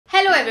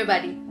Hello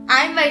everybody,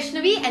 I am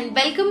Vaishnavi and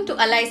welcome to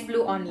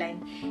AliceBlue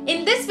Online.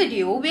 In this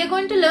video, we are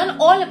going to learn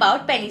all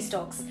about penny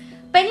stocks.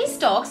 Penny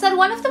stocks are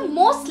one of the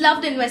most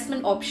loved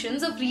investment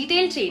options of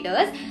retail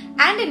traders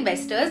and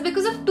investors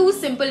because of two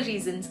simple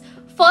reasons.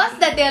 First,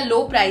 that they are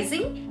low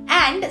pricing,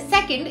 and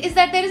second is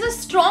that there is a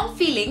strong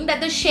feeling that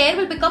the share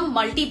will become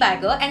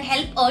multi-bagger and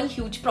help earn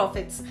huge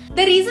profits.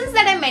 The reasons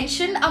that I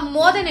mentioned are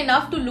more than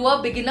enough to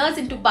lure beginners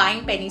into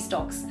buying penny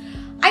stocks.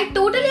 I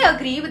totally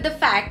agree with the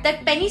fact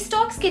that penny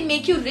stocks can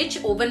make you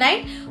rich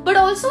overnight, but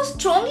also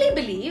strongly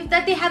believe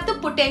that they have the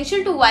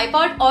potential to wipe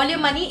out all your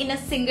money in a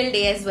single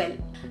day as well.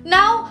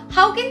 Now,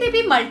 how can they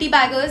be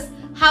multi-baggers?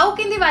 How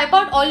can they wipe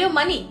out all your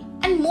money?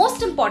 And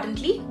most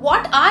importantly,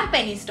 what are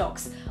penny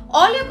stocks?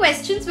 All your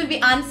questions will be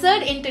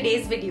answered in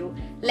today's video.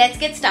 Let's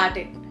get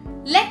started.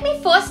 Let me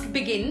first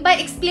begin by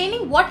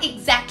explaining what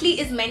exactly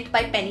is meant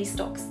by penny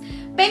stocks.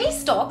 Penny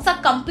stocks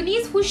are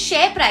companies whose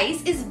share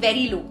price is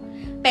very low.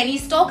 Penny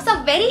stocks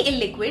are very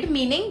illiquid,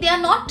 meaning they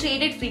are not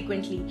traded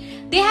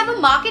frequently. They have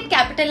a market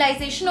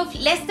capitalization of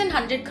less than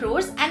 100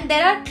 crores and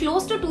there are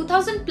close to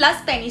 2000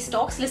 plus penny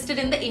stocks listed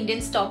in the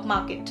Indian stock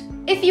market.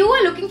 If you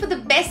are looking for the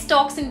best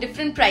stocks in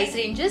different price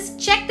ranges,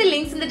 check the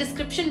links in the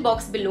description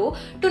box below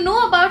to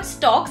know about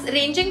stocks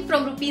ranging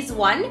from Rs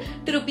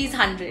 1 to Rs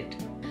 100.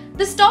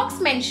 The stocks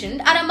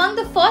mentioned are among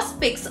the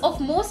first picks of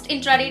most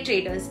intraday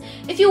traders.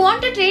 If you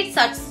want to trade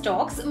such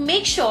stocks,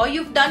 make sure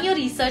you've done your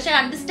research and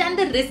understand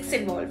the risks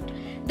involved.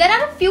 There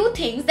are a few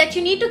things that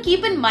you need to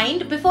keep in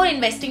mind before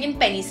investing in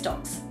penny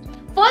stocks.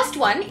 First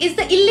one is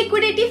the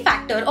illiquidity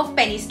factor of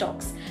penny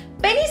stocks.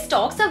 Penny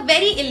stocks are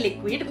very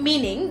illiquid,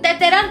 meaning that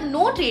there are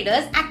no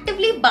traders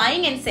actively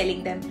buying and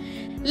selling them.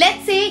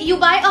 Let's say you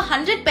buy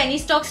 100 penny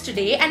stocks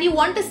today and you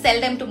want to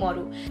sell them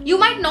tomorrow. You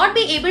might not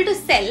be able to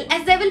sell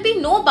as there will be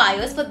no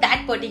buyers for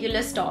that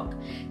particular stock.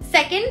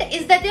 Second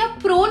is that they are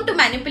prone to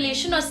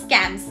manipulation or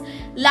scams.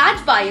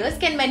 Large buyers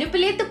can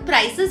manipulate the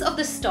prices of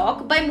the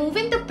stock by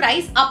moving the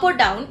price up or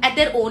down at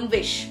their own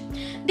wish.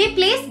 They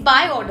place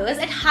buy orders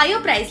at higher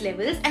price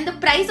levels and the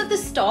price of the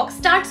stock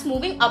starts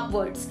moving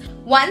upwards.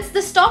 Once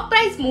the stock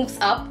price moves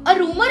up, a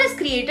rumor is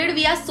created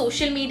via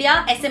social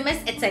media,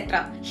 SMS,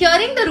 etc.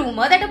 Hearing the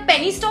rumor that a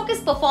penny stock is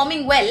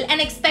performing well and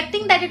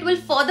expecting that it will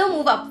further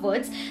move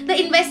upwards,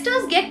 the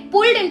investors get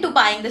pulled into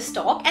buying the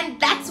stock, and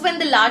that's when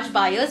the large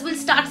buyers will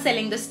start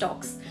selling the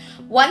stocks.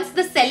 Once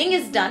the selling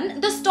is done,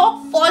 the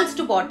stock falls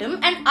to bottom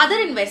and other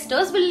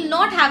investors will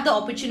not have the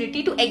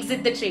opportunity to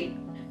exit the trade.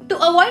 To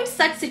avoid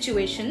such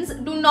situations,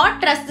 do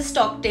not trust the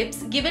stock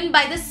tips given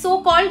by the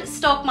so-called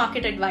stock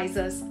market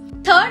advisors.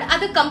 Third are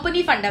the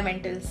company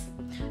fundamentals.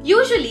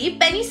 Usually,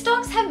 penny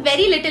stocks have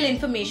very little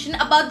information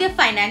about their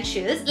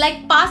financials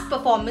like past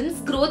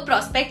performance, growth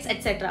prospects,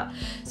 etc.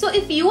 So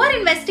if you are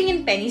investing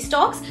in penny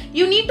stocks,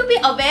 you need to be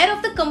aware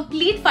of the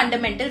complete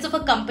fundamentals of a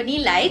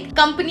company like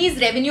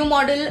company's revenue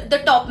model, the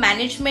top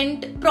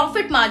management,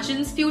 profit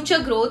margins,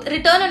 future growth,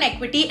 return on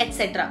equity,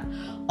 etc.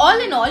 All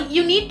in all,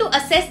 you need to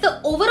assess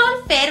the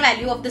overall fair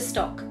value of the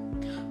stock.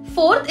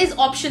 Fourth is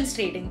options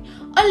trading.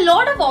 A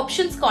lot of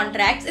options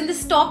contracts in the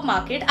stock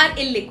market are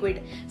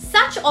illiquid.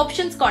 Such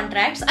options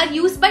contracts are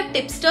used by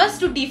tipsters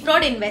to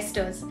defraud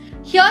investors.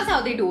 Here's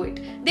how they do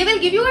it. They will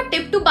give you a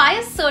tip to buy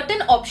a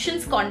certain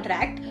options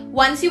contract.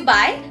 Once you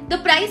buy, the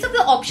price of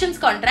the options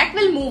contract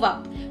will move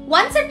up.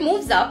 Once it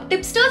moves up,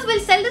 tipsters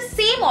will sell the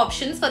same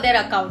options for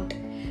their account.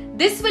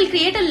 This will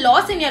create a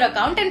loss in your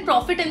account and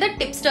profit in the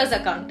tipster's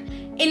account.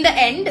 In the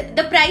end,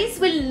 the price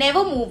will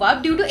never move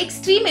up due to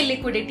extreme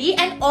illiquidity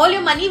and all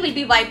your money will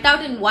be wiped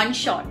out in one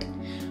shot.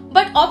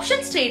 But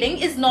options trading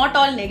is not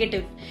all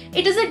negative.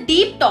 It is a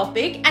deep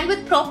topic and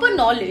with proper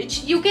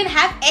knowledge, you can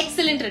have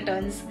excellent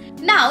returns.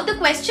 Now the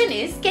question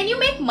is, can you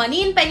make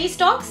money in penny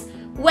stocks?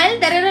 Well,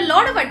 there are a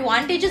lot of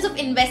advantages of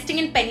investing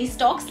in penny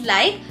stocks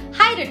like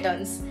high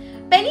returns.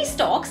 Penny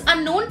stocks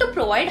are known to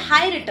provide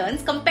high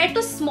returns compared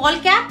to small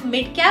cap,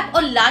 mid cap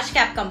or large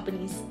cap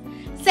companies.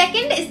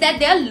 Second is that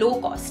they are low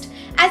cost.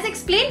 As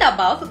explained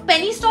above,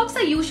 penny stocks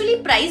are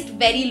usually priced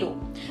very low.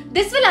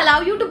 This will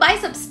allow you to buy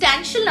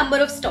substantial number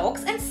of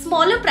stocks and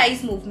smaller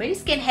price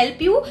movements can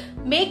help you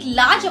make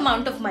large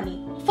amount of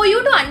money. For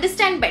you to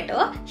understand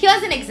better,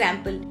 here's an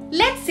example.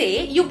 Let's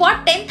say you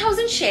bought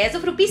 10,000 shares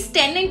of Rs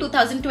 10 in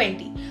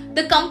 2020.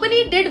 The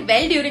company did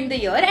well during the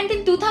year and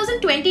in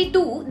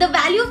 2022, the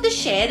value of the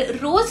share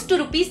rose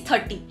to Rs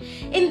 30.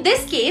 In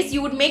this case,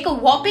 you would make a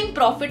whopping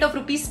profit of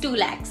Rs 2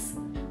 lakhs.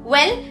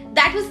 Well,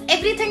 that was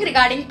everything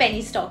regarding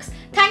penny stocks.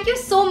 Thank you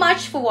so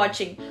much for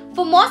watching.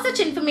 For more such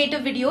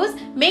informative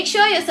videos, make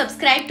sure you're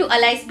subscribed to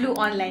AliceBlue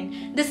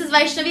Online. This is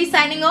Vaishnavi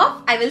signing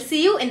off. I will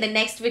see you in the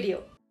next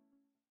video.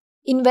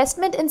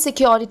 Investment in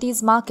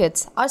securities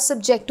markets are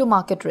subject to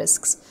market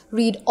risks.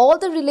 Read all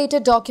the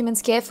related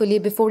documents carefully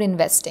before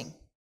investing.